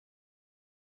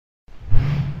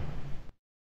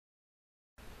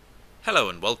Hello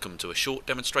and welcome to a short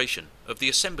demonstration of the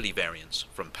assembly variants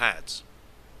from PADS.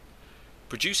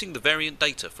 Producing the variant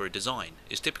data for a design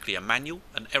is typically a manual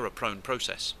and error-prone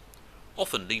process,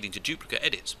 often leading to duplicate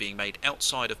edits being made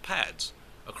outside of PADS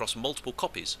across multiple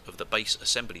copies of the base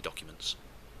assembly documents.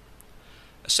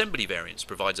 Assembly variants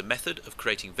provides a method of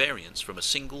creating variants from a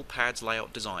single PADS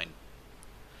layout design.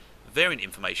 Variant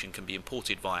information can be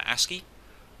imported via ASCII,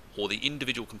 or the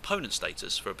individual component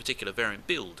status for a particular variant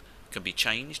build can be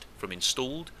changed from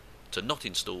installed to not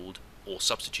installed or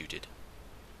substituted.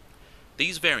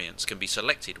 These variants can be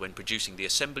selected when producing the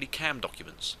assembly CAM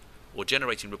documents or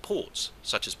generating reports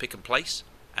such as pick and place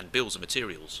and bills of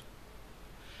materials.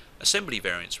 Assembly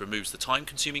variants removes the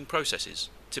time-consuming processes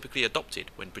typically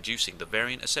adopted when producing the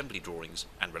variant assembly drawings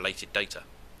and related data.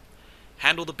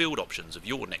 Handle the build options of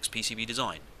your next PCB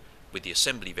design with the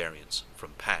assembly variants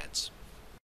from PADS.